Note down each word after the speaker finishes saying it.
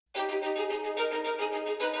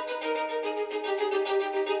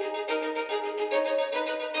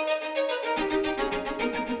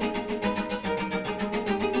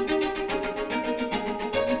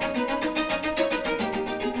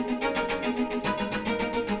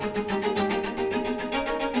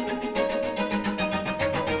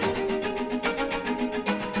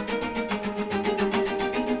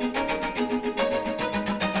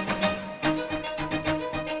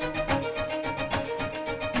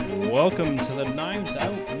Welcome to the Knives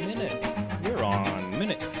Out Minute. We're on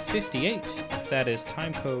minute 58. That is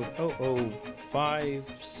time code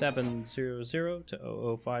 005700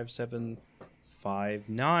 to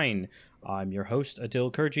 005759. I'm your host,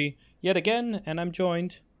 Adil Kurji, yet again, and I'm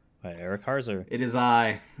joined by Eric Harzer. It is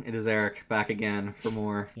I. It is Eric, back again for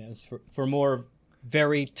more. Yes, for more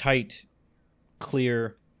very tight,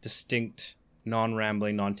 clear, distinct,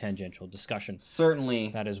 non-rambling, non-tangential discussion. Certainly.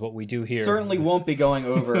 That is what we do here. Certainly won't be going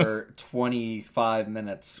over 25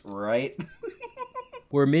 minutes, right?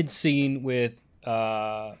 We're mid-scene with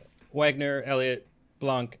Wagner, Elliot,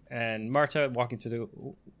 Blanc, and Marta walking through the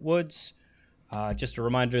woods. Just a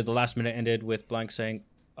reminder, the last minute ended with Blanc saying,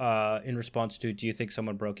 in response to, do you think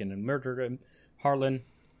someone broke in and murdered him? Harlan,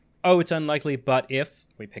 oh, it's unlikely, but if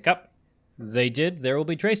we pick up, they did, there will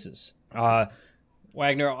be traces.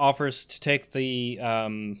 Wagner offers to take the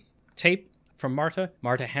tape from Marta.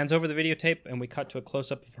 Marta hands over the videotape, and we cut to a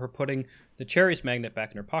close-up of her putting the Cherries magnet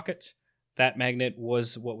back in her pocket. That magnet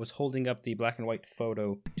was what was holding up the black and white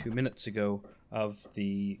photo 2 minutes ago of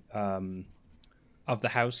the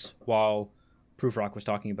house while Prufrock was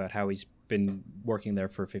talking about how he's been working there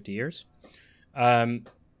for 50 years. Elliot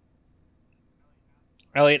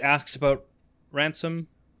asks about ransom.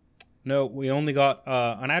 No, we only got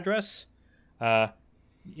an address.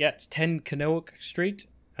 Yeah, it's 10 Canoic Street.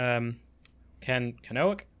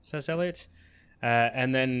 Canoic, says Elliot.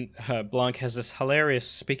 And then Blanc has this hilarious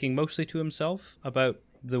speaking mostly to himself about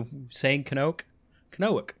the saying Canoic.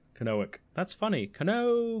 Canoic. That's funny.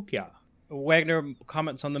 Canoic, yeah. Wagner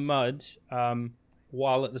comments on the mud,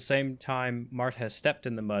 while at the same time Marta has stepped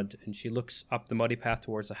in the mud and she looks up the muddy path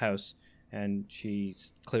towards the house and she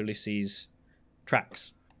clearly sees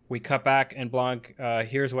tracks. We cut back, and Blanc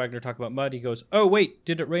hears Wagner talk about mud. He goes, oh, wait,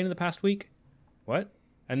 did it rain in the past week? What?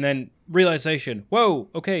 And then realization, whoa,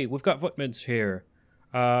 okay, we've got footprints here.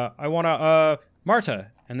 I want to,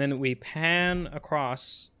 Marta. And then we pan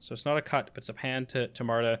across, so it's not a cut, but it's a pan to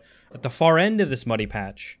Marta at the far end of this muddy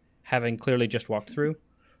patch, having clearly just walked through.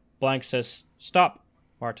 Blanc says, stop.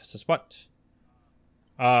 Marta says, what?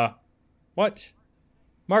 What?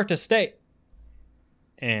 Marta, stay.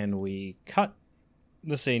 And we cut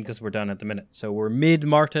the scene because we're done at the minute. So we're mid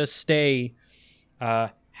Marta stay,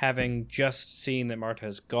 having just seen that Marta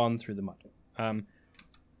has gone through the mud.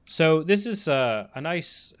 So this is a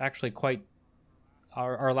nice, actually quite,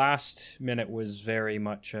 our last minute was very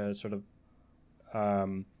much sort of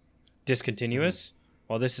discontinuous,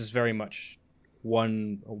 while this is very much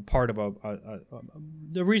one part of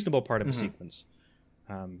the reasonable part of a sequence.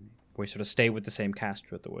 We sort of stay with the same cast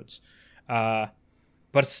throughout the woods.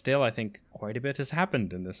 But still, I think quite a bit has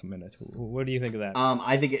happened in this minute. What do you think of that?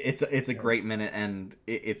 I think it's a great minute, and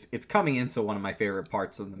it's coming into one of my favorite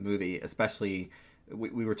parts of the movie. Especially,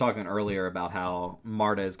 we were talking earlier about how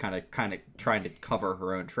Marta is kind of trying to cover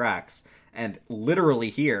her own tracks, and literally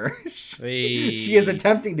here, she is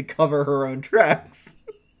attempting to cover her own tracks.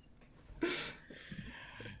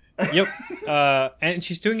 Yep, and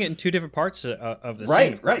she's doing it in two different parts of the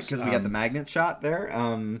scene. Right, because we got the magnet shot there.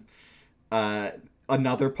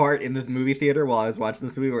 Another part in the movie theater while I was watching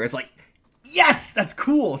this movie where it's like, yes, that's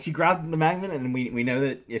cool. She grabbed the magnet, and we know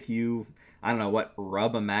that if you, I don't know what,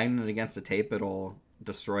 rub a magnet against a tape, it'll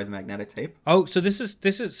destroy the magnetic tape. Oh, so this is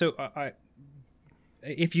so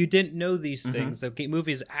if you didn't know these things, the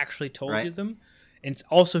movie has actually told you them, and it's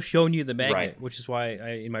also shown you the magnet, which is why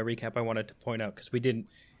in my recap I wanted to point out, because we didn't,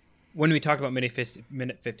 when we talked about minute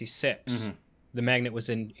 56. The magnet was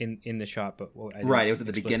in the shot, but it was at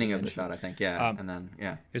the beginning of the shot, I think. Yeah, and then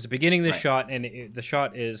it was the beginning of the shot, and the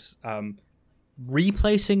shot is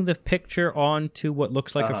replacing the picture onto what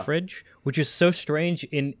looks like a fridge, which is so strange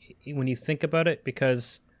when you think about it,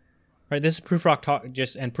 because this is Prufrock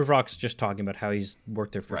Prufrock's just talking about how he's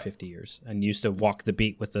worked there for 50 years and used to walk the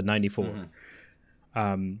beat with the 94.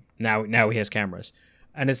 Now he has cameras,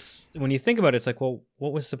 and it's, when you think about it, it's like, well,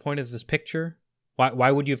 what was the point of this picture?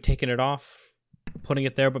 Why would you have taken it off? Putting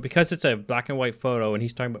it there, but because it's a black and white photo and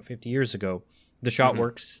he's talking about 50 years ago, the shot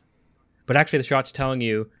works. But actually the shot's telling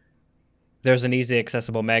you there's an easy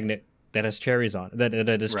accessible magnet that has cherries on that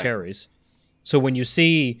is cherries. So when you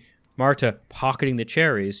see Marta pocketing the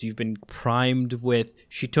cherries, you've been primed with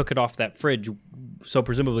she took it off that fridge, so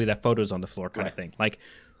presumably that photo's on the floor kind of thing. Like,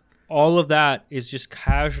 all of that is just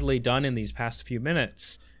casually done in these past few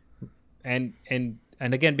minutes. And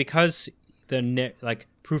again, because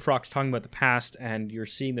Prufrock's talking about the past and you're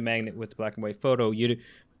seeing the magnet with the black and white photo,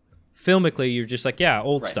 filmically you're just like, yeah,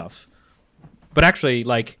 old stuff. But actually,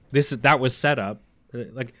 like, that was set up.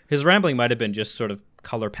 Like, his rambling might have been just sort of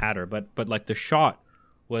color patter, but like the shot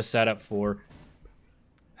was set up for.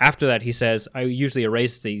 After that, he says, I usually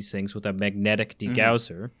erase these things with a magnetic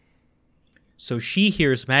degausser. So she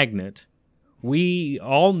hears magnet. We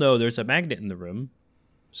all know there's a magnet in the room.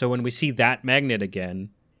 So when we see that magnet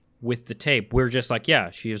again with the tape, we're just like,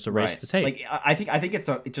 yeah, she has erased the tape. Like, I think it's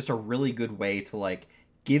just a really good way to, like,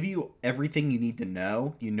 give you everything you need to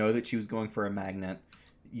know. You know that she was going for a magnet.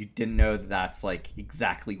 You didn't know that that's, like,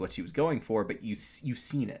 exactly what she was going for, but you've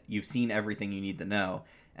seen it. You've seen everything you need to know,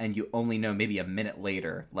 and you only know maybe a minute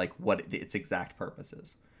later, like, what its exact purpose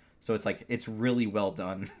is. So it's like, it's really well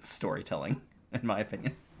done storytelling, in my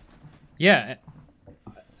opinion. Yeah,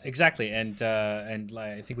 exactly. And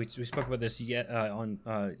like, I think we spoke about this on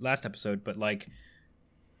last episode, but like,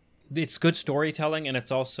 it's good storytelling, and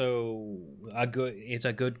it's also a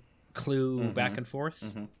good clue back and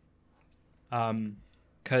forth.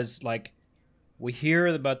 Because like, we hear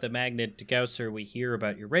about the magnet degausser, we hear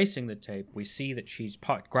about erasing the tape, we see that she's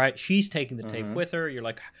taking the tape with her. You're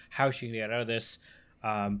like, how's she gonna get out of this?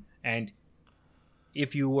 And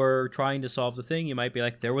if you were trying to solve the thing, you might be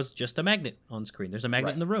like, there was just a magnet on screen. There's a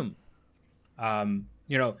magnet in the room. And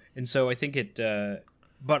so I think it,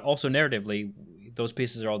 but also narratively, those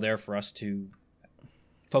pieces are all there for us to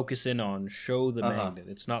focus in on, show the magnet.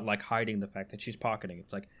 It's not like hiding the fact that she's pocketing.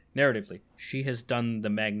 It's like, narratively, she has done the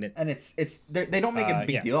magnet. And they don't make a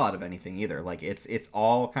big deal out of anything either. Like, it's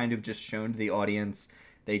all kind of just shown to the audience.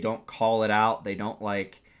 They don't call it out. They don't,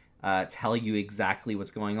 like, tell you exactly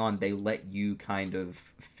what's going on. They let you kind of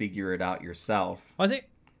figure it out yourself. I think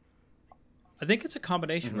it's a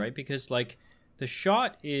combination, right? Because, like, the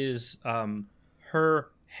shot is her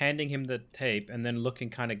handing him the tape and then looking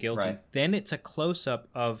kind of guilty. Right. Then it's a close-up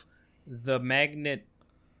of the magnet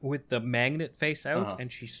with the magnet face out,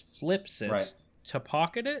 and she flips it to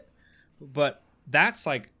pocket it. But that's,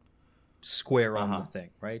 like, square on the thing,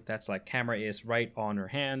 right? That's, like, camera is right on her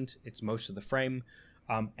hand. It's most of the frame.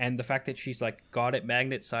 And the fact that she's, like, got it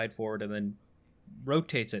magnet side forward and then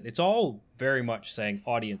rotates it. It's all very much saying,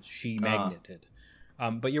 audience, she magneted.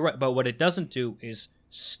 But you're right. But what it doesn't do is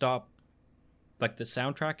stop. Like, the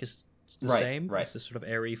soundtrack is the same. Right. It's this sort of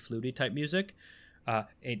airy, fluty type music.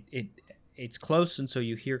 It's close, and so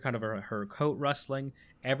you hear kind of her coat rustling.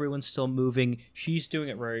 Everyone's still moving. She's doing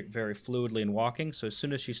it very, very fluidly and walking. So as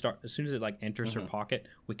soon as it like enters her pocket,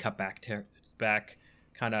 we cut back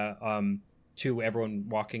kind of to everyone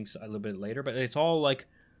walking a little bit later. But it's all like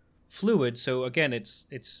fluid. So again, it's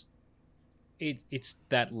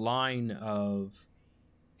that line of,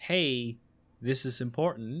 hey, this is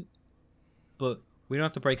important, but we don't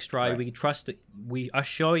have to break stride. Right. We can trust that us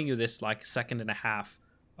showing you this like second and a half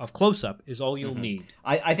of close-up is all you'll need.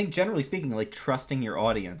 I think generally speaking, like, trusting your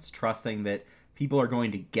audience, trusting that people are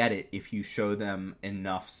going to get it if you show them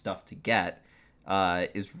enough stuff to get,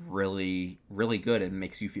 is really, really good and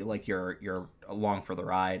makes you feel like you're along for the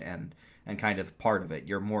ride and kind of part of it.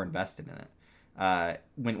 You're more invested in it.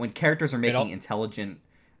 When characters are making intelligent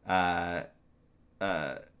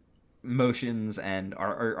motions and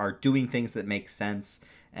are doing things that make sense,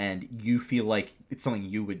 and you feel like it's something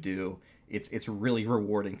you would do, it's really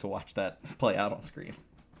rewarding to watch that play out on screen.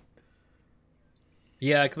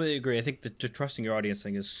 Yeah, I completely agree. I think the trusting your audience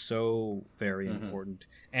thing is so very important.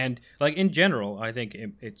 And, like, in general, I think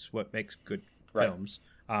it's what makes good films.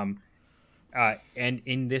 And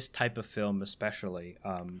in this type of film especially,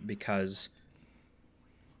 because,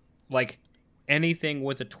 like, anything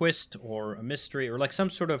with a twist or a mystery or, like, some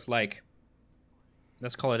sort of, like,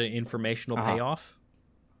 let's call it an informational payoff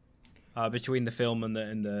between the film and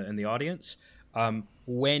the audience,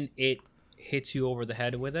 when it hits you over the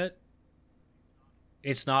head with it,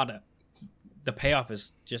 it's not the payoff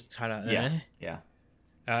is just kind of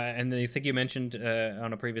and I think you mentioned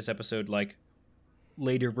on a previous episode, like,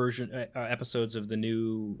 later version episodes of the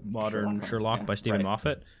new modern Sherlock by Stephen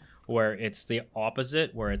Moffat, where it's the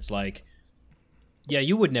opposite, where it's like, yeah,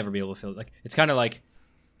 you would never be able to feel it. Like, it's kind of like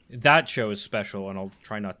that show is special, and I'll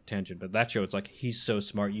try not to tangent, but that show, it's like, he's so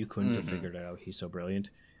smart, you couldn't have figured it out. He's so brilliant,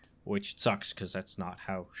 which sucks because that's not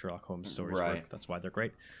how Sherlock Holmes stories work. That's why they're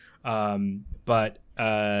great. So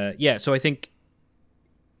I think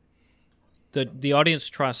the audience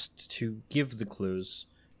trusts to give the clues,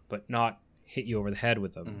 but not hit you over the head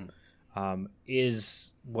with them.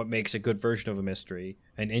 is what makes a good version of a mystery,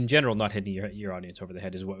 and in general, not hitting your audience over the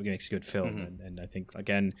head is what makes a good film. And I think,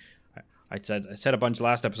 again, I said a bunch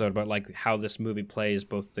last episode about like how this movie plays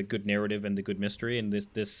both the good narrative and the good mystery, and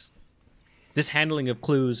this handling of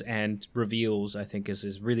clues and reveals, I think,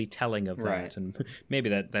 is really telling of that. Right. And maybe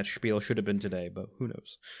that spiel should have been today, but who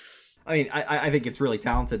knows? I mean, I think it's really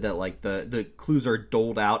talented that like the clues are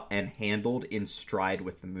doled out and handled in stride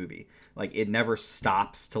with the movie. Like, it never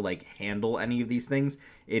stops to like handle any of these things.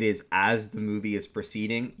 It is, as the movie is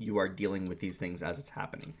proceeding, you are dealing with these things as it's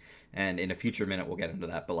happening. And in a future minute, we'll get into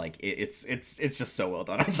that. But like, it's just so well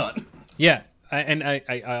done, I thought. Yeah,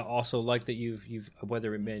 I also like that you've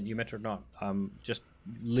whether you meant it or not, just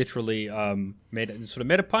literally made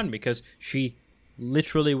a pun, because she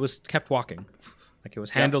literally was kept walking. Like, it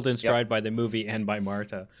was handled in stride by the movie and by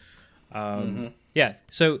Marta. Yeah.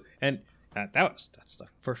 So, and that's the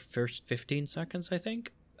first 15 seconds, I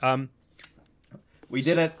think. We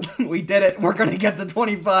did it. We did it. We're gonna get to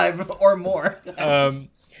 25 or more.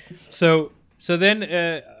 So then,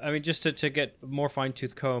 I mean, just to get more fine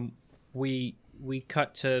tooth comb, we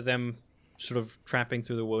cut to them sort of tramping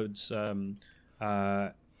through the woods. Sort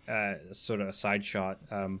of a side shot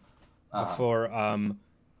before.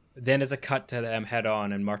 Then there's a cut to them head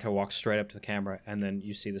on, and Marta walks straight up to the camera, and then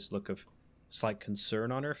you see this look of slight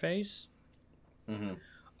concern on her face.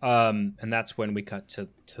 And that's when we cut to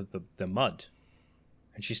the mud,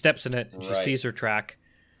 and she steps in it, and she sees her track,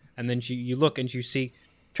 and then you look and you see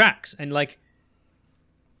tracks. And like,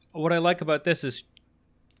 what I like about this is,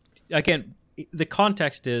 again, the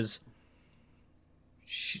context is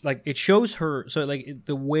like, it shows her, so like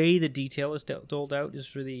the way the detail is doled out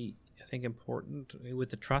is really, I think, important with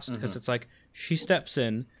the trust, because it's like she steps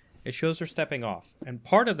in, it shows her stepping off, and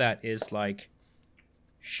part of that is like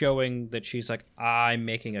showing that she's like, I'm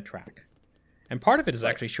making a track, and part of it is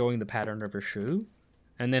actually showing the pattern of her shoe,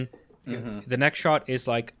 and then the next shot is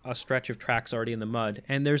like a stretch of tracks already in the mud,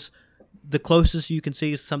 and there's the closest you can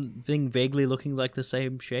see is something vaguely looking like the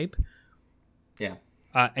same shape. Yeah.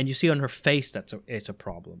 And you see on her face it's a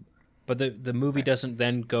problem, but the movie doesn't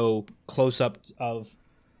then go close up of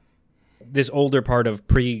this older part of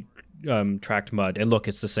tracked mud, and look,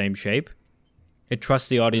 it's the same shape. It trusts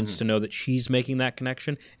the audience to know that she's making that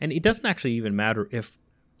connection, and it doesn't actually even matter if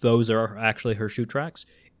those are actually her shoe tracks.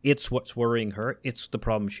 It's what's worrying her. It's the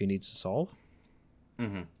problem she needs to solve.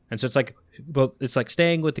 And so it's like both. It's like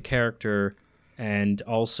staying with the character and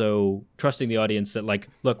also trusting the audience that, like,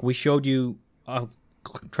 look, we showed you a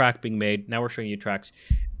track being made. Now we're showing you tracks.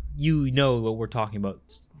 You know what we're talking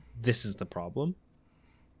about. This is the problem.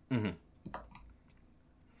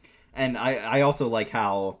 And I also like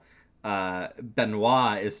how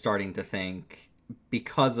Benoit is starting to think,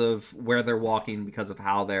 because of where they're walking, because of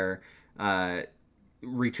how they're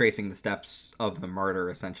retracing the steps of the murder,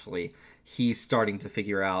 essentially, he's starting to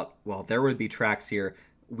figure out, well, there would be tracks here.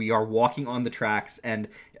 We are walking on the tracks, and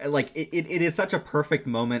like it is such a perfect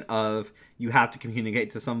moment of, you have to communicate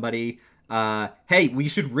to somebody, hey, we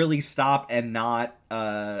should really stop and not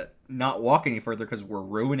walk any further, because we're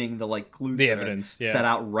ruining the like clues, the evidence set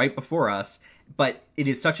out right before us. But it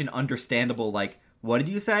is such an understandable, like, what did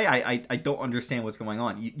you say? I don't understand what's going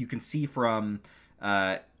on. You can see from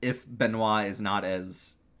if Benoit is not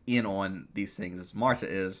as in on these things as Marta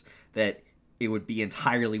is, that it would be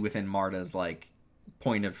entirely within Marta's like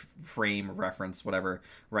point of frame reference, whatever,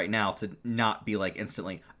 right now, to not be like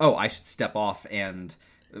instantly, oh, I should step off and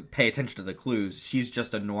pay attention to the clues. She's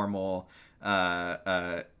just a normal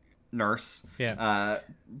nurse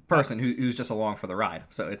person who's just along for the ride.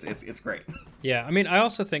 So it's great. Yeah, I mean, I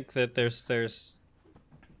also think that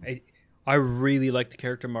I really like the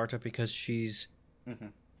character Marta, because she's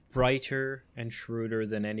brighter and shrewder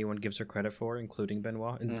than anyone gives her credit for, including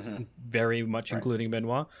Benoit, and very much including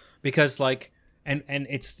Benoit, because like, and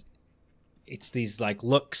it's these like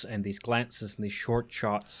looks and these glances and these short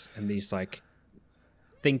shots and these like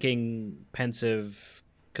thinking, pensive,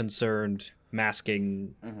 concerned,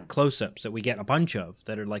 masking close-ups that we get a bunch of,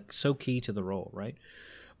 that are like so key to the role, right?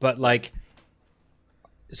 But like,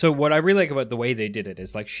 so what I really like about the way they did it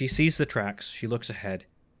is, like, she sees the tracks, she looks ahead,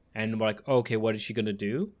 and we're like, okay, what is she gonna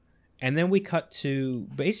do? And then we cut to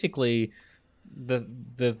basically the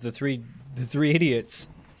three idiots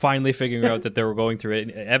finally figuring out that they were going through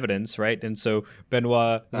evidence, right? And so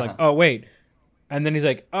Benoit is like, oh wait, and then he's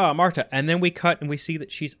like, oh, Marta, and then we cut and we see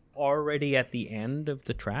that she's already at the end of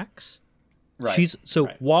the tracks. Right.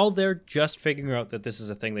 While they're just figuring out that this is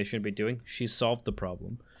a thing they shouldn't be doing, she's solved the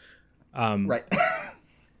problem. Right.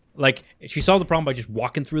 Like, she solved the problem by just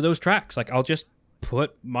walking through those tracks. Like, I'll just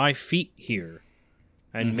put my feet here.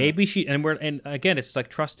 And maybe and again, it's like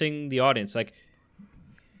trusting the audience. Like,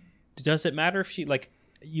 does it matter if she, like,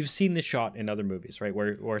 you've seen this shot in other movies, right?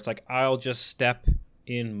 Where it's like, I'll just step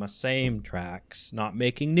in my same tracks, not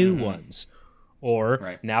making new ones.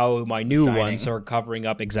 Or now my new ones are covering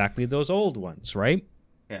up exactly those old ones, right?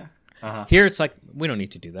 Yeah. Here it's like, we don't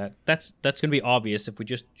need to do that. That's going to be obvious if we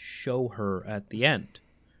just show her at the end.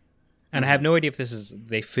 And I have no idea if this is,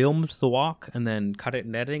 they filmed the walk and then cut it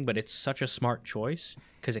in editing, but it's such a smart choice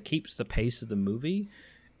because it keeps the pace of the movie.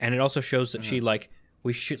 And it also shows that she, like,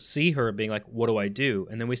 we should see her being like, what do I do?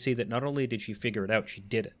 And then we see that not only did she figure it out, she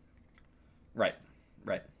did it. Right.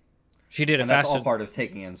 She did it and faster. That's all part of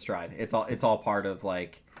taking it in stride. It's all part of,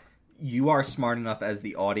 like, you are smart enough as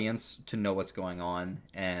the audience to know what's going on,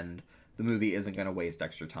 and the movie isn't going to waste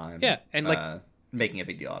extra time. Yeah, and like making a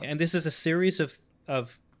big deal out of it. And this is a series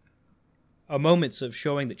of moments of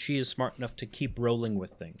showing that she is smart enough to keep rolling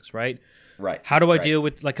with things, right? Right. How do I deal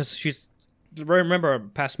with, like, because she's, remember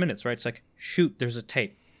past minutes, right? It's like, shoot, there's a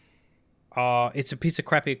tape. It's a piece of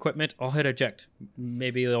crappy equipment. I'll hit eject.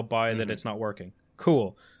 Maybe they'll buy that it's not working.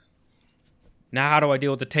 Cool. Now how do I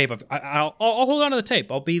deal with the tape? I'll hold on to the tape.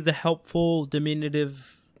 I'll be the helpful,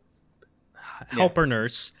 diminutive helper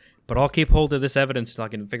nurse, but I'll keep hold of this evidence until I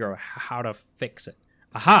can figure out how to fix it.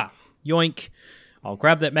 Aha! Yoink! I'll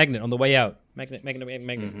grab that magnet on the way out. Magnet.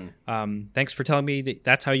 Thanks for telling me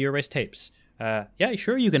that's how you erase tapes. Yeah,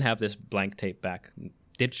 sure, you can have this blank tape back.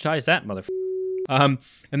 Digitize that, motherfucker.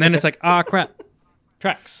 And then it's like, crap.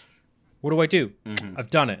 Tracks. What do I do? I've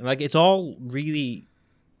done it. Like, it's all really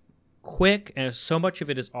quick, and so much of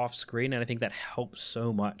it is off screen, and I think that helps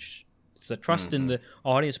so much. It's the trust in the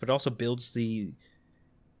audience, but it also builds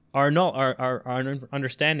our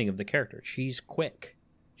understanding of the character. She's quick.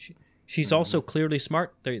 She's also clearly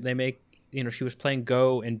smart. They make, she was playing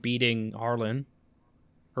Go and beating Harlan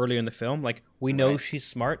earlier in the film. Like, we know she's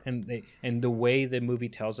smart, and the way the movie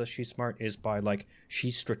tells us she's smart is by, like,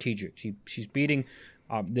 she's strategic. She's beating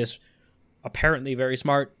this apparently very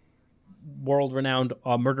smart, world-renowned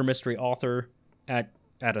murder mystery author at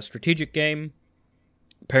a strategic game,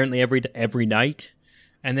 apparently every night,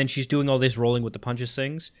 and then she's doing all this rolling with the punches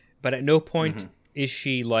things. But at no point is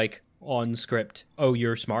she, like, on script, oh,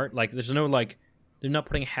 you're smart. Like, there's no, like, they're not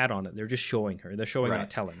putting a hat on it. They're just showing her. They're showing, not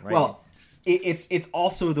telling, right? Well, it's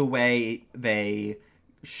also the way they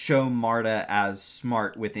show Marta as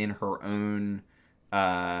smart within her own,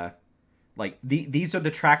 like, these are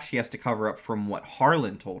the tracks she has to cover up from what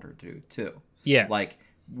Harlan told her to do, too. Yeah. Like,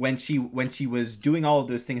 when she was doing all of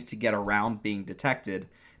those things to get around being detected,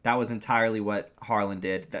 that was entirely what Harlan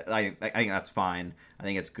did. I think that's fine. I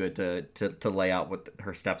think it's good to lay out what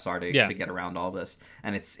her steps are to get around all this.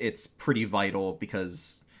 And it's pretty vital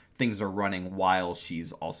because things are running while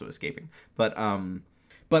she's also escaping. But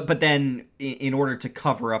then in order to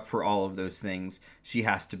cover up for all of those things, she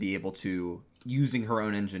has to be able to, using her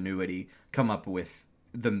own ingenuity, come up with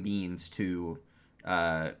the means to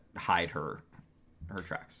hide her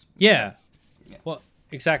tracks. Yeah. Well,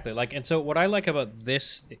 exactly. Like, and so what I like about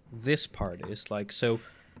this part is, like, so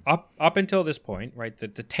up until this point, right, the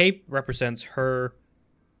tape represents her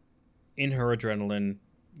in her adrenaline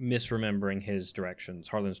misremembering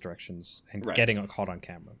Harlan's directions, and getting caught on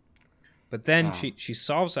camera. But then she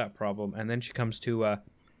solves that problem, and then she comes to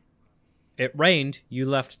it rained, you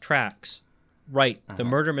left tracks. Right, the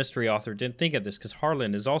murder mystery author didn't think of this because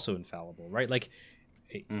Harlan is also infallible, right? Like,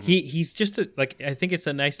 he's just like, I think it's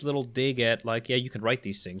a nice little dig at, like, yeah, you can write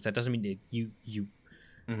these things. That doesn't mean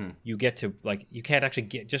you get to, like, you can't actually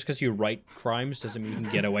get, just because you write crimes doesn't mean you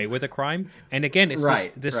can get away with a crime. And again, it's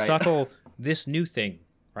this subtle, this new thing,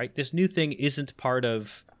 right? This new thing isn't part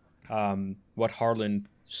of what Harlan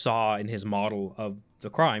saw in his model of the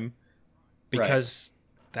crime, because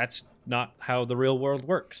that's not how the real world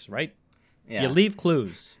works, right? Yeah. You leave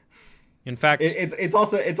clues. In fact, it's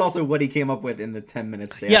also what he came up with in the 10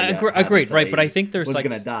 minutes. Agreed, right? But I think there's, like,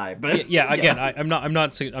 gonna die. But again, I'm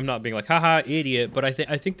not being like, haha, idiot. But I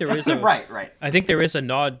think there is a right. I think there is a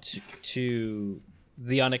nod to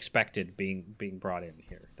the unexpected being brought in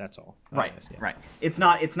here. That's all. Right. It's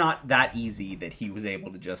not that easy that he was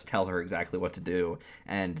able to just tell her exactly what to do,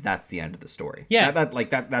 and that's the end of the story. Yeah,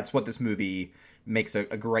 that's what this movie makes a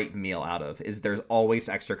great meal out of. Is there's always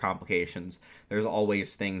extra complications. There's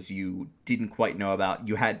always things you didn't quite know about.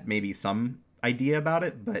 You had maybe some idea about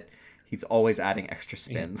it, but he's always adding extra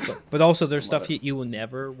spins. Yeah, but also there's stuff you will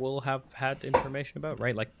never have had information about,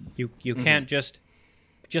 right? Like, you can't just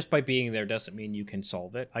by being there doesn't mean you can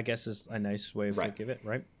solve it, I guess, is a nice way of thinking of it,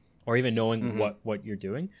 right? Or even knowing what you're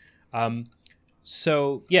doing.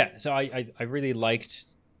 So I really liked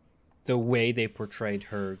the way they portrayed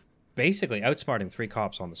her basically outsmarting 3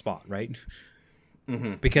 cops on the spot, right?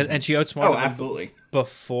 Mm-hmm. And she outsmarted them absolutely.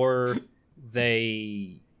 before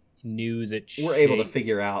they knew that we're able to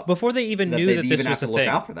figure out before they even knew that this was a thing. Look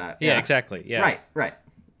out for that. Yeah, exactly. Yeah, right.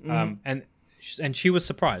 Mm-hmm. And she was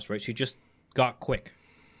surprised, right? She just got quick.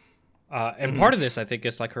 And part of this, I think,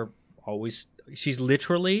 is like her always. She's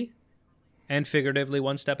literally and figuratively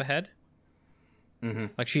one step ahead. Mm-hmm.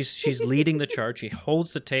 Like she's leading the charge. She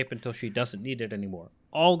holds the tape until she doesn't need it anymore.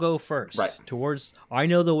 I'll go first towards. I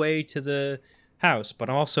know the way to the house, but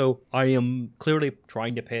also I am clearly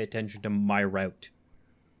trying to pay attention to my route.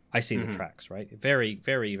 I see the tracks, right? Very,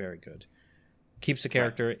 very, very good. Keeps the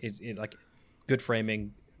character it like good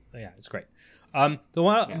framing. Yeah, it's great.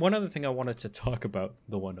 One other thing I wanted to talk about.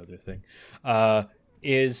 The one other thing,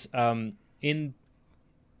 is in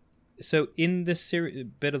this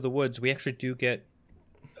bit of the woods, we actually do get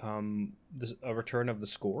a return of the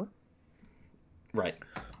score. Right.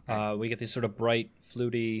 We get these sort of bright,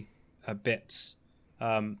 fluty bits,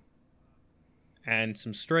 and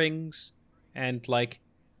some strings, and like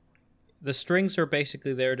the strings are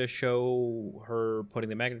basically there to show her putting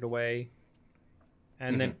the magnet away,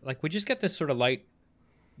 and then like we just get this sort of light,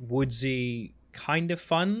 woodsy kind of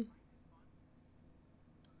fun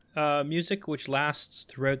music, which lasts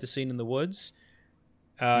throughout the scene in the woods,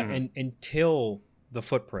 and until the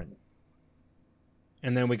footprint,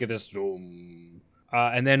 and then we get this zoom,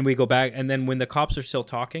 and then we go back, and then when the cops are still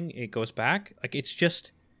talking, it goes back. Like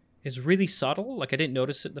it's really subtle. Like I didn't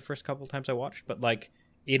notice it the first couple of times I watched, but like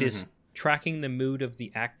it is tracking the mood of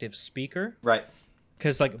the active speaker, right?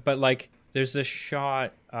 Because there's this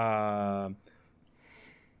shot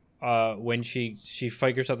when she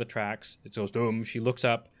figures out the tracks. It goes boom. She looks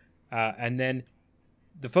up, and then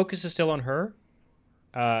the focus is still on her,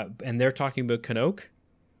 and they're talking about Knoke,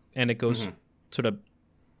 and it goes sort of.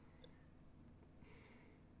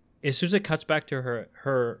 As soon as it cuts back to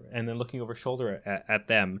her, and then looking over her shoulder at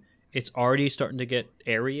them, it's already starting to get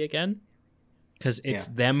airy again, because it's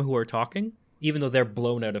them who are talking, even though they're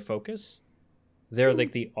blown out of focus. They're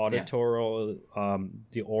like the auditorial,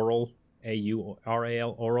 the oral,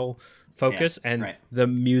 AURAL, oral focus, and the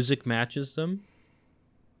music matches them.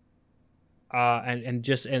 And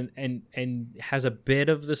has a bit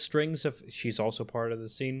of the strings of she's also part of the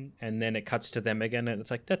scene, and then it cuts to them again, and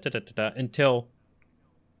it's like da da da da da until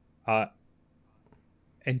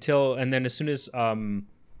and then as soon as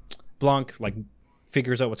Blanc like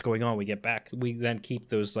figures out what's going on, we get back. We then keep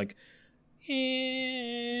those like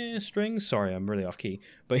strings. Sorry, I'm really off key,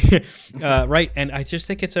 but right. And I just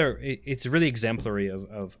think it's really exemplary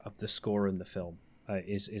of the score in the film.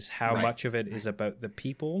 Is how much of it is about the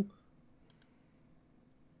people,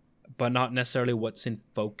 but not necessarily what's in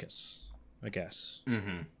focus, I guess.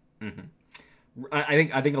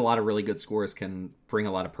 I think a lot of really good scores can bring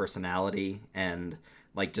a lot of personality and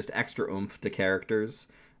like just extra oomph to characters,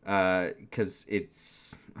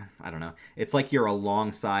 because I don't know, it's like you're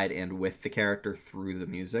alongside and with the character through the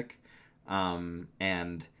music,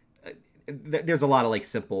 and there's a lot of like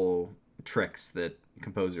simple tricks that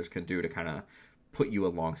composers can do to kind of put you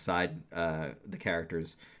alongside the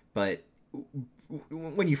characters. But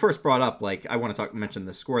when you first brought up, like, I want to mention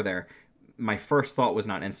the score there, my first thought was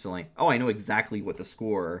not instantly, oh, I know exactly what the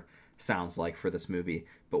score sounds like for this movie.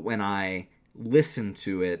 But when I listen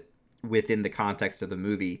to it within the context of the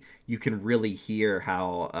movie, you can really hear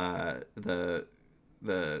how the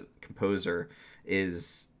composer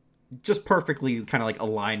is just perfectly kind of like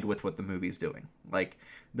aligned with what the movie's doing. Like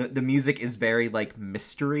the music is very like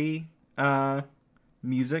mystery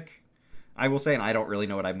music, I will say, and I don't really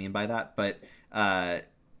know what I mean by that, but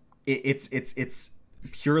it's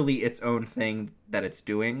purely its own thing that it's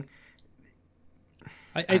doing.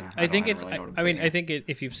 I think it's. I mean, I think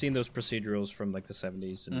if you've seen those procedurals from like the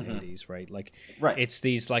 70s and 80s, right? Like, it's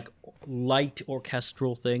these like light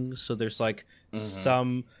orchestral things. So there's like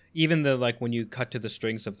some, even the like when you cut to the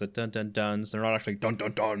strings of the dun dun duns, they're not actually dun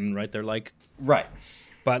dun dun, right? They're like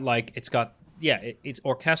but like it's got it's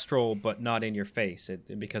orchestral, but not in your face.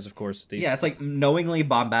 Because of course these it's like knowingly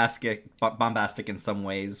bombastic in some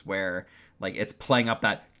ways, where like it's playing up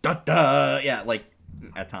that da da like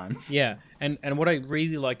at times. And what I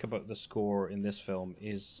really like about the score in this film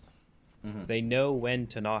is they know when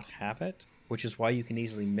to not have it, which is why you can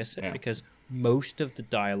easily miss it, because most of the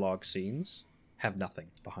dialogue scenes have nothing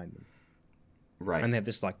behind them. Right. And they have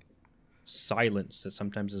this like silence that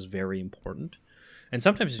sometimes is very important. And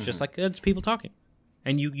sometimes it's just like it's people talking.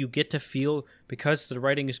 And you get to feel, because the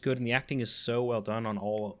writing is good and the acting is so well done on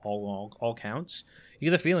all counts, you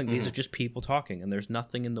get the feeling these are just people talking, and there's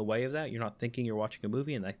nothing in the way of that. You're not thinking you're watching a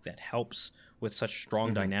movie, and that helps with such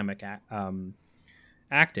strong dynamic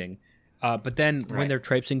acting. But then when they're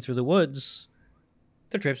traipsing through the woods,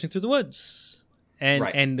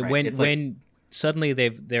 and when suddenly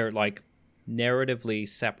they're like narratively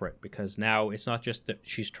separate, because now it's not just that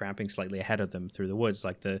she's tramping slightly ahead of them through the woods,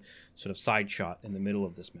 like the sort of side shot in the middle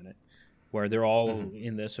of this minute, where they're all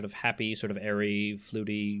in the sort of happy, sort of airy,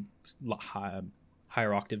 fluty,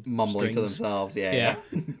 higher octave mumbling strings to themselves.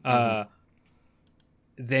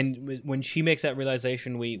 Then when she makes that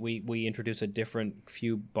realization, we introduce a different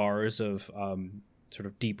few bars of sort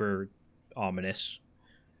of deeper ominous,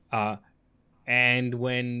 but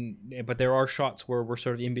there are shots where we're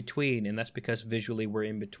sort of in between, and that's because visually we're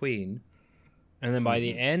in between. And then by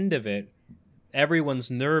the end of it, everyone's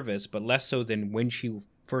nervous, but less so than when she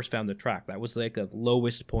first found the track. That was like the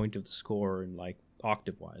lowest point of the score, and like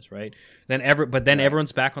octave wise, right?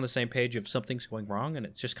 Everyone's back on the same page of something's going wrong, and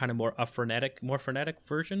it's just kind of more frantic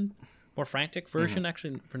version.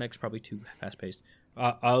 Actually, frenetic's probably too fast paced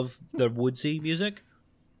of the woodsy music.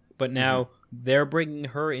 But now they're bringing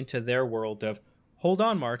her into their world of, hold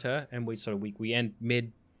on, Marta, and we end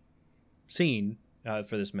mid scene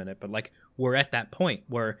for this minute, but like we're at that point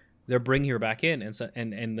where they're bringing her back in,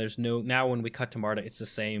 and there's no, now when we cut to Marta, it's the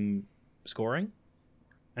same scoring.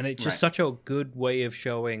 And it's just such a good way of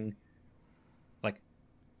showing, like,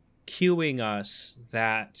 cueing us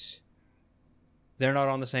that they're not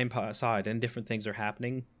on the same side and different things are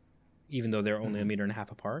happening, even though they're only a meter and a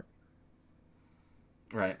half apart.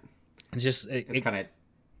 Right. It's kind of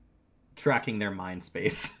tracking their mind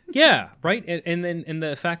space. Yeah, right. And then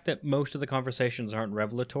the fact that most of the conversations aren't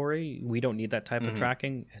revelatory, we don't need that type of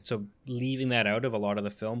tracking. And so leaving that out of a lot of the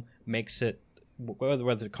film makes it,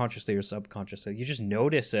 whether consciously or subconsciously, you just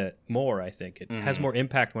notice it more. I think it has more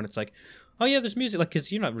impact when it's like, oh yeah, there's music, like,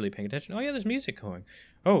 because you're not really paying attention. Oh yeah, there's music going.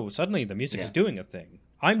 Oh, suddenly the music is doing a thing.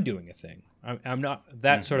 I'm doing a thing. I'm not,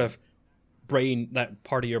 that sort of brain, that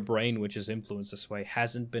part of your brain which is influenced this way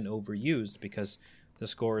hasn't been overused because the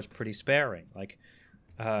score is pretty sparing. Like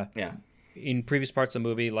in previous parts of the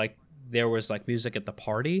movie, like there was like music at the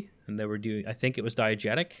party, and they were doing, I think it was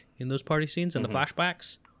diegetic in those party scenes and the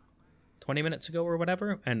flashbacks 20 minutes ago or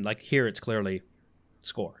whatever, and like here it's clearly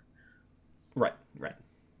score. Right.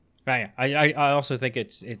 I also think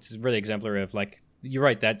it's really exemplary of, like, you're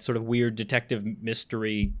right, that sort of weird detective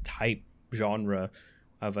mystery type genre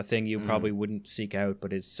of a thing you probably wouldn't seek out,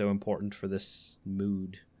 but it's so important for this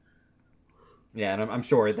mood. Yeah, and I'm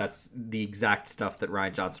sure that's the exact stuff that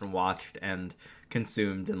Rian Johnson watched and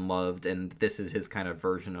consumed and loved, and this is his kind of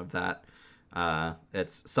version of that.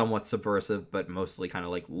 It's somewhat subversive, but mostly kind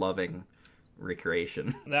of like loving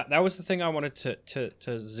recreation. That was the thing I wanted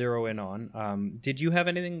to zero in on. Did you have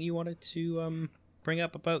anything you wanted to bring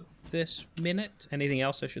up about this minute? Anything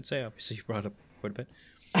else I should say? Obviously, you brought up quite a bit.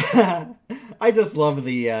 I just love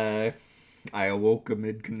the I awoke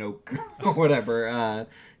amid Knoke or whatever.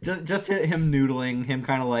 Just him noodling, him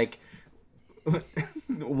kind of like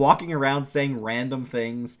walking around saying random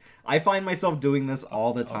things. I find myself doing this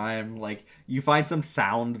all the time. Like, you find some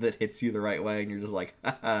sound that hits you the right way and you're just like,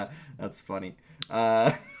 haha, that's funny.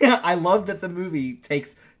 I love that the movie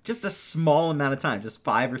takes just a small amount of time, just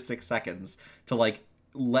 5 or 6 seconds, to like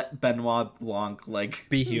let Benoit Blanc like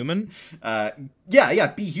be human.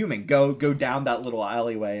 Be human. Go down that little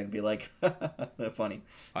alleyway and be like, funny.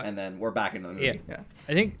 And then we're back into the movie. Yeah.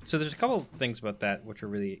 I think so. There's a couple of things about that which are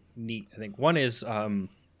really neat. I think one is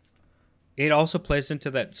it also plays into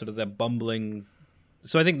that sort of that bumbling.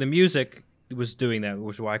 So I think the music was doing that,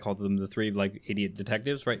 which is why I called them the three like idiot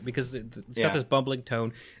detectives, right? Because it's got this bumbling tone,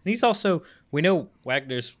 and he's also, we know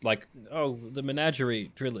Wagner's like, oh, the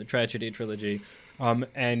Menagerie tragedy trilogy.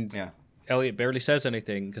 Elliot barely says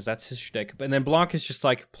anything because that's his shtick. And then Blanc is just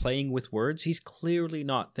like playing with words. He's clearly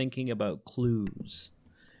not thinking about clues.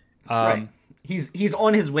 Right. He's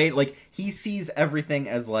on his way. Like, he sees everything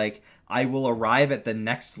as like, I will arrive at the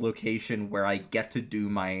next location where I get to do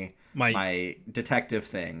my detective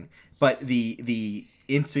thing. But the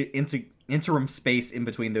interim space in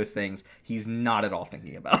between those things, he's not at all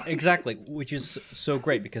thinking about. Exactly, which is so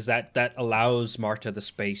great because that allows Marta the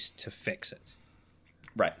space to fix it.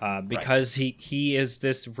 Right. Because he is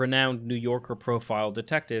this renowned New Yorker profile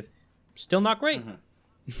detective. Still not great.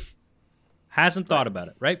 Hasn't thought about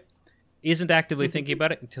it, right? Isn't actively thinking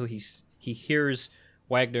about it until he hears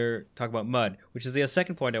Wagner talk about mud, which is the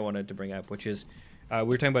second point I wanted to bring up, which is we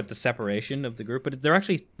were talking about the separation of the group, but they're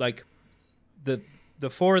actually like the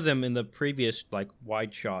four of them in the previous like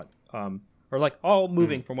wide shot are like all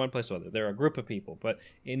moving from one place to another. They're a group of people, but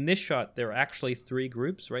in this shot, there are actually 3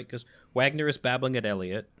 groups, right? Because Wagner is babbling at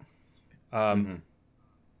Elliot. Blanc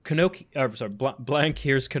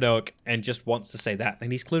hears Knoke and just wants to say that,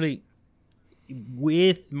 and he's clearly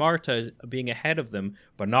with Marta being ahead of them,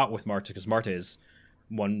 but not with Marta, because Marta is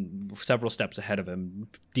several steps ahead of him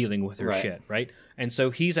dealing with her shit, right? And so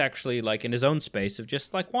he's actually like in his own space of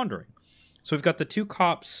just like wandering. So we've got the two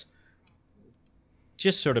cops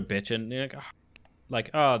just sort of bitching,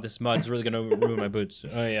 oh, this mud's really going to ruin my boots.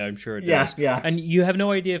 Oh, yeah, I'm sure it does. Yeah. And you have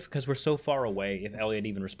no idea, because we're so far away, if Elliot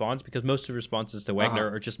even responds, because most of the responses to Wagner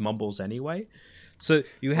are just mumbles anyway. So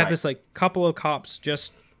you have this like couple of cops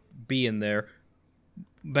just being there.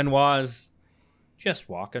 Benoit's just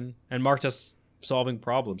walking, and Marta's solving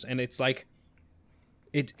problems. And it's like,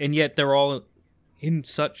 and yet they're all in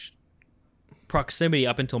such proximity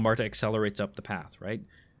up until Marta accelerates up the path, right?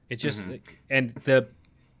 It's just, and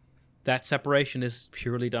that separation is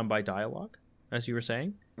purely done by dialogue, as you were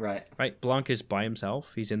saying. Right. Blanc is by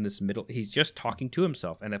himself. He's in this middle. He's just talking to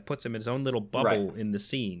himself, and it puts him in his own little bubble in the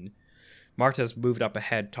scene. Marta's moved up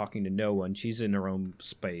ahead, talking to no one. She's in her own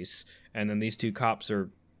space, and then these two cops are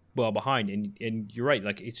well behind. And you're right.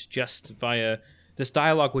 Like, it's just via this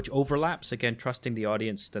dialogue, which overlaps again, trusting the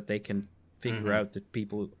audience that they can figure out that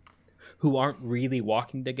people who aren't really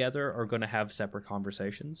walking together are going to have separate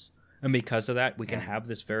conversations. And because of that, we can have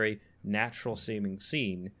this very natural seeming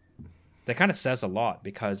scene that kind of says a lot,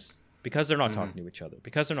 because they're not talking to each other,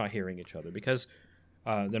 because they're not hearing each other, because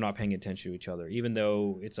they're not paying attention to each other, even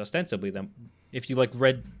though it's ostensibly them. If you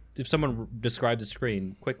if someone described the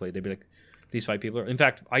screen quickly, they'd be like, these five people are, in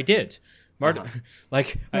fact, I did. Marta,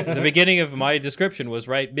 the beginning of my description was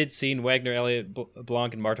right mid-scene, Wagner, Elliot,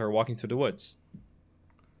 Blanc, and Marta are walking through the woods.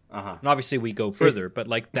 And obviously we go further, but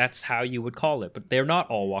like that's how you would call it. But they're not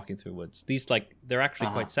all walking through woods. These they're actually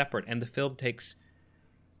quite separate, and the film takes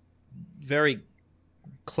very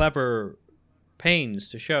clever pains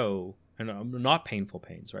to show, and not painful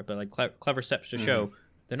pains, right? But like clever steps to show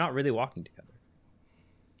they're not really walking together.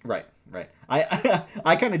 Right.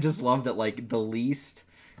 I kind of just love that, like the least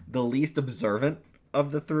observant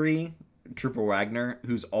of the three, Trooper Wagner,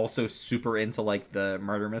 who's also super into like the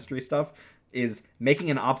murder mystery stuff, is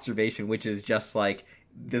making an observation, which is just like,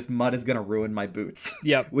 this mud is going to ruin my boots.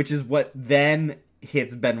 Yeah. Which is what then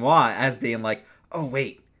hits Benoit as being like, oh,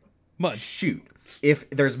 wait. Mud. Shoot. If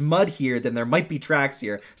there's mud here, then there might be tracks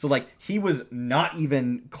here. So, like, he was not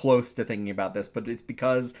even close to thinking about this, but it's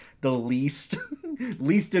because the least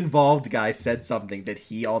involved guy said something that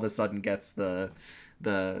he all of a sudden gets the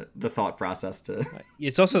thought process to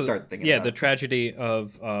it's also start thinking about. The tragedy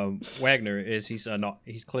of Wagner is he's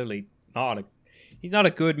clearly he's not a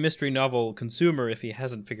good mystery novel consumer if he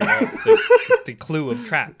hasn't figured out the clue of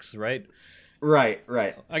tracks, right? Right.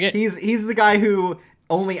 Again, he's the guy who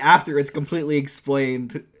only after it's completely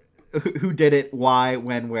explained who did it, why,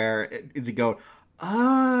 when, where, is he going,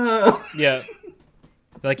 oh. Yeah.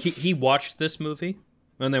 Like he watched this movie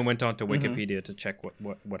and then went on to Wikipedia to check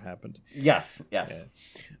what happened. Yes. Yeah.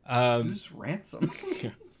 Who's Ransom?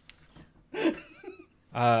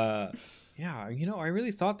 Yeah, I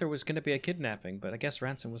really thought there was going to be a kidnapping, but I guess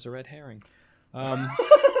Ransom was a red herring.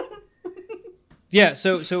 Yeah,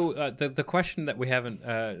 so the question that we haven't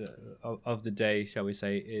of the day, shall we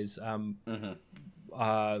say, is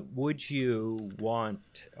would you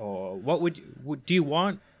want, or do you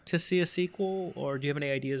want to see a sequel, or do you have any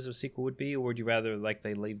ideas of a sequel would be, or would you rather like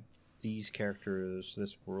they leave these characters,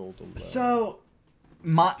 this world alone? So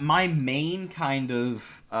my main kind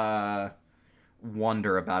of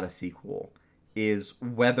wonder about a sequel is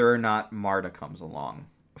whether or not Marta comes along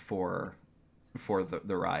for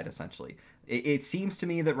the ride, essentially. It seems to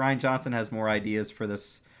me that Rian Johnson has more ideas for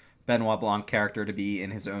this Benoit Blanc character to be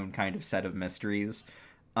in his own kind of set of mysteries.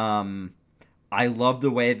 I love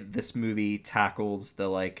the way that this movie tackles the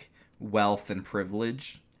like wealth and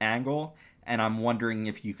privilege angle, and I'm wondering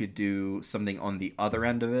if you could do something on the other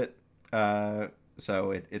end of it.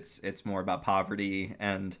 So it's more about poverty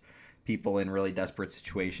and people in really desperate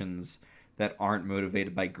situations that aren't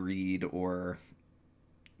motivated by greed or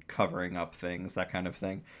covering up things, that kind of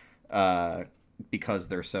thing, because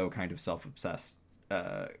they're so kind of self-obsessed.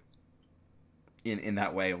 In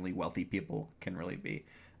that way, only wealthy people can really be.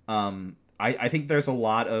 I think there's a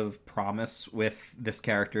lot of promise with this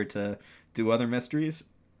character to do other mysteries.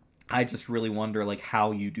 I just really wonder like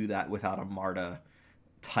how you do that without a Marta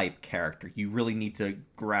type character. You really need to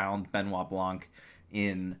ground Benoit Blanc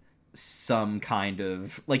in some kind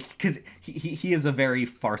of like, because he is a very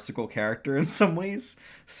farcical character in some ways,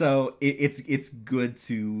 so it's good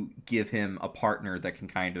to give him a partner that can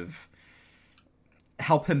kind of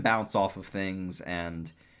help him bounce off of things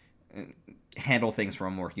and handle things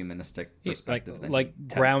from a more humanistic perspective, like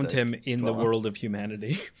ground him in the world of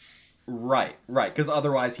humanity. right, because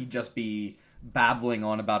otherwise he'd just be babbling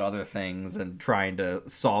on about other things and trying to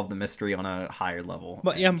solve the mystery on a higher level.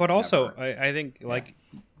 But yeah, but also I think like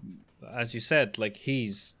as you said, like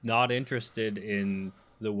he's not interested in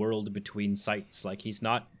the world between sights. Like he's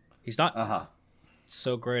not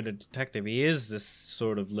so great a detective. He is this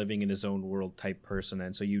sort of living in his own world type person,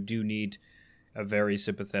 and so you do need a very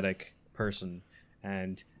sympathetic person.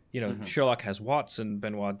 And you know, Sherlock has Watson,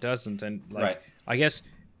 Benoit doesn't, and like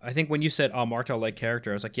I think when you said Martel like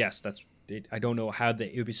character, I was like, yes, that's it. I don't know how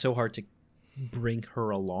it would be so hard to bring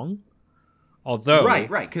her along. Although right,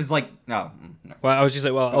 because like no. Well, I was just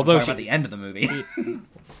like, well, although at the end of the movie,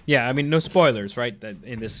 yeah, I mean, no spoilers, right,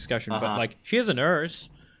 in this discussion, but like she is a nurse.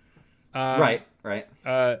 Right.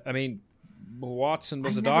 I mean, Watson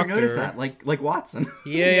was a doctor. I never noticed that, like Watson.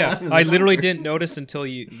 Yeah. I literally didn't notice until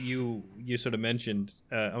you sort of mentioned.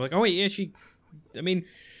 I'm like, oh wait, yeah, she. I mean,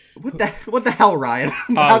 what the hell, Ryan?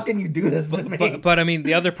 How can you do this to me? But I mean,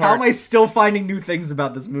 the other part. How am I still finding new things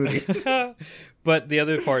about this movie? But the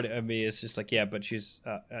other part of me is just like, yeah, but she's.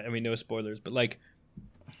 I mean, no spoilers, but like,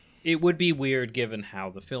 it would be weird given how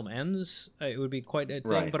the film ends. It would be quite a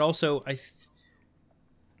thing, right. But also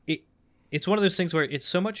it's one of those things where it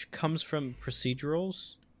so much comes from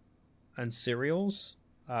procedurals and serials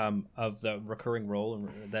of the recurring role,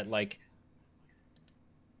 that like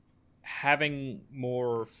having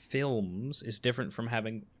more films is different from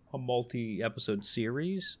having a multi-episode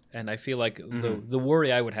series. And I feel like the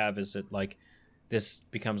worry I would have is that like this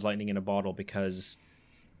becomes lightning in a bottle, because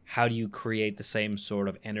how do you create the same sort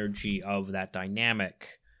of energy of that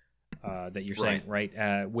dynamic that you're saying,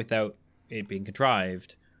 right? Without it being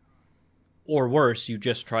contrived. Or worse, you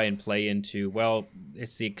just try and play into, well,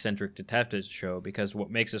 it's the eccentric detective show, because what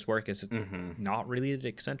makes this work is it's not really the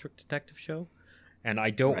eccentric detective show. And I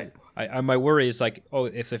don't, my worry is like, oh,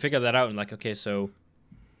 if they figure that out and like, okay, so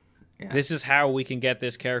this is how we can get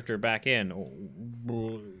this character back in,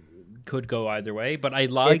 could go either way. But I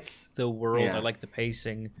like the world, I like the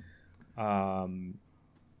pacing. I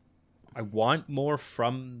want more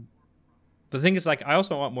from, the thing is like, I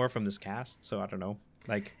also want more from this cast, so I don't know,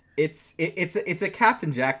 like... It's a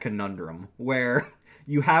Captain Jack conundrum where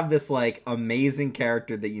you have this like amazing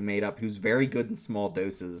character that you made up who's very good in small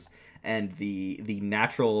doses, and the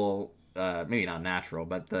natural maybe not natural,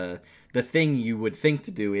 but the thing you would think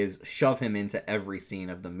to do is shove him into every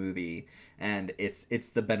scene of the movie, and it's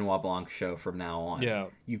the Benoit Blanc show from now on. Yeah.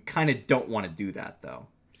 You kind of don't want to do that though.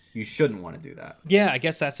 You shouldn't want to do that. Yeah, I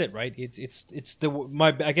guess that's it, right? It's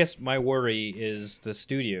I guess my worry is the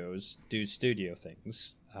studios do studio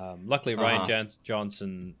things. Luckily, Ryan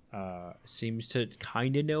Johnson seems to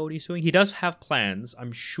kind of know what he's doing. He does have plans.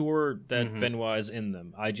 I'm sure that Benoit is in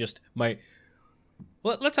them.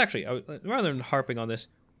 Let's actually, rather than harping on this,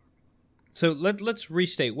 so let's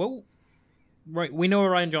restate. We know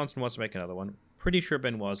Ryan Johnson wants to make another one. Pretty sure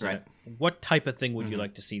Benoit's in it. What type of thing would you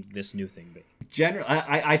like to see this new thing be? Generally,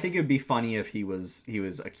 I think it would be funny if he was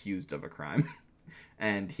accused of a crime,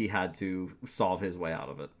 and he had to solve his way out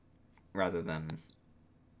of it, rather than...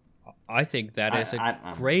 I think that is a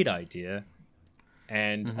great idea,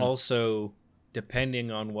 and also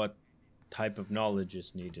depending on what type of knowledge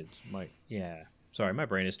is needed. Sorry, my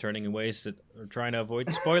brain is turning in ways that are trying to avoid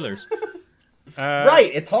spoilers.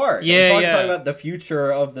 Right, it's hard. Yeah, it's hard to talk about the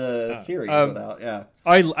future of the series without. Yeah,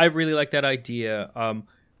 I really like that idea.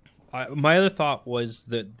 My other thought was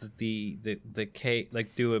that the K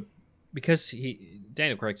because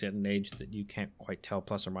Daniel Craig's at an age that you can't quite tell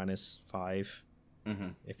plus or minus 5.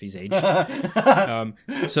 If he's aged.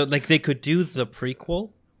 So like they could do the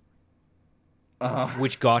prequel,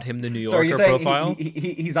 which got him the New Yorker profile.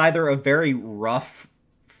 He's either a very rough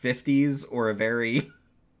 50s or a very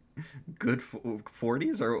good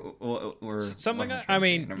 40s or something like that. I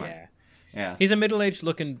mean, yeah. He's a middle-aged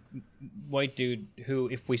looking white dude who,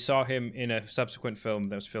 if we saw him in a subsequent film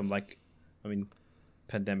that was filmed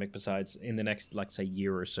pandemic besides, in the next, like, say,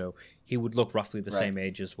 year or so, he would look roughly the same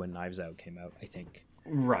age as when Knives Out came out, I think.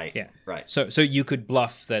 Right. Yeah. Right. So you could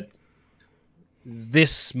bluff that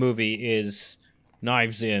this movie is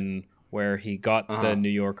Knives In, where he got the New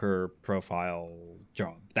Yorker profile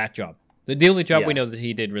job. That job. The only job we know that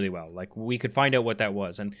he did really well. Like, we could find out what that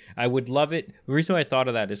was. And I would love it. The reason why I thought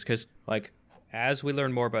of that is because, like, as we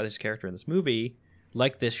learn more about his character in this movie,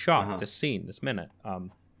 like this shot, this scene, this minute,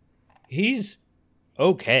 he's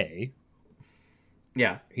okay.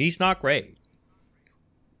 Yeah. He's not great.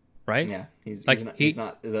 Right? Yeah. He's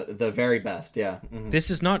not the very best. Yeah. Mm-hmm. This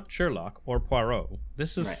is not Sherlock or Poirot.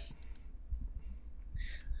 This is... Right.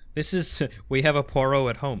 This is... We have a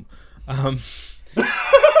Poirot at home.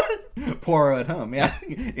 Poirot at home, yeah.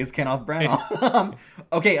 It's Kenneth Branagh.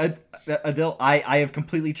 Okay, Adil, I have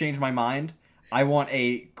completely changed my mind. I want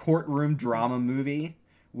a courtroom drama movie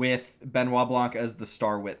with Benoit Blanc as the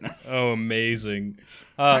star witness. Oh, amazing.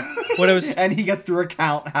 What I was and he gets to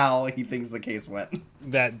recount how he thinks the case went.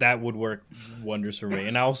 that would work wonders for me,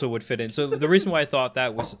 and I also would fit in. So the reason why I thought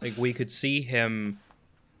that was like we could see him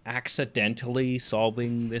accidentally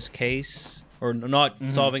solving this case, or not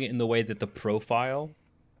solving it in the way that the profile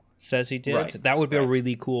says he did. Right. That would be a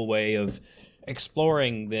really cool way of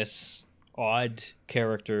exploring this odd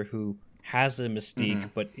character who has a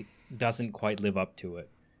mystique but it doesn't quite live up to it,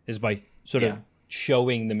 is by sort of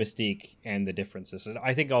showing the mystique and the differences. And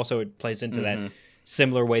I think also it plays into that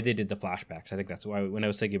similar way they did the flashbacks. I think that's why when I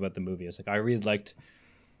was thinking about the movie, I was like, I really liked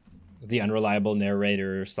the unreliable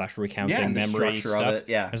narrator / recounting memory stuff. Of it,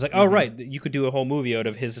 yeah. I was like, oh, right, you could do a whole movie out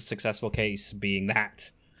of his successful case being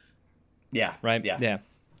that. Yeah. Right? Yeah.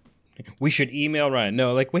 We should email Ryan.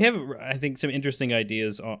 No, like we have, I think, some interesting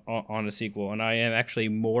ideas on a sequel, and I am actually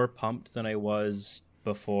more pumped than I was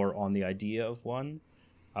before on the idea of one.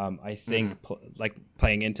 I think,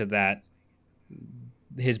 playing into that,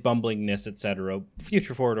 his bumblingness, etc.,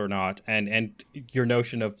 future forward or not, and your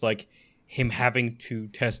notion of like him having to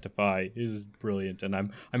testify is brilliant, and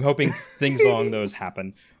I'm hoping things along those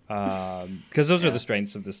happen, because those are the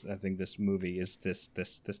strengths of this. I think this movie is this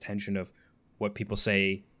tension of what people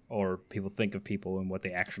say or people think of people and what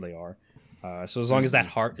they actually are. So as long as that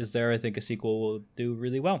heart is there, I think a sequel will do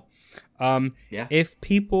really well. If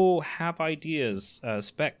people have ideas,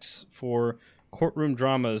 specs for courtroom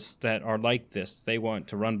dramas that are like this, they want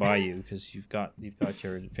to run by you because you've got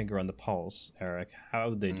your finger on the pulse, Eric. How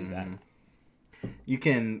would they do that? You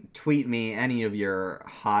can tweet me any of your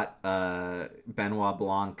hot Benoit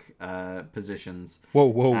Blanc positions.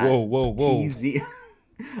 Whoa. TZ.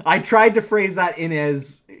 I tried to phrase that in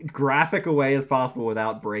as graphic a way as possible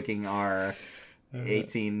without breaking our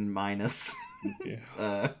 18 minus.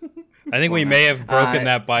 I think we may have broken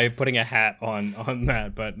that by putting a hat on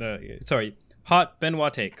that, but sorry. Hot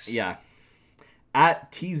Benoit takes. Yeah.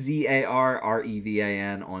 At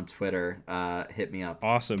TZARREVAN on Twitter. Hit me up.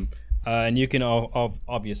 Awesome. And you can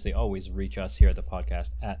obviously always reach us here at the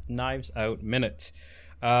podcast at Knives Out Minute.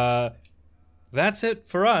 That's it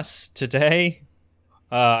for us today.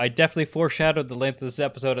 I definitely foreshadowed the length of this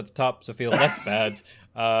episode at the top, so feel less bad.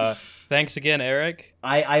 Thanks again, Eric.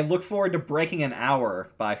 I look forward to breaking an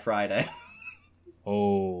hour by Friday.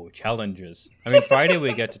 Oh, challenges. I mean, Friday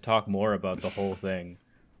we get to talk more about the whole thing.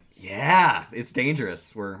 Yeah, it's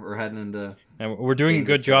dangerous. We're heading into... And we're doing a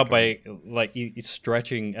good job by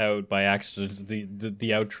stretching out by accident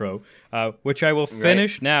the outro, which I will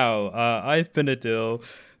finish now. I've been Adil.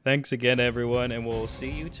 Thanks again, everyone, and we'll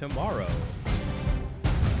see you tomorrow.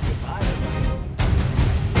 Goodbye, everybody.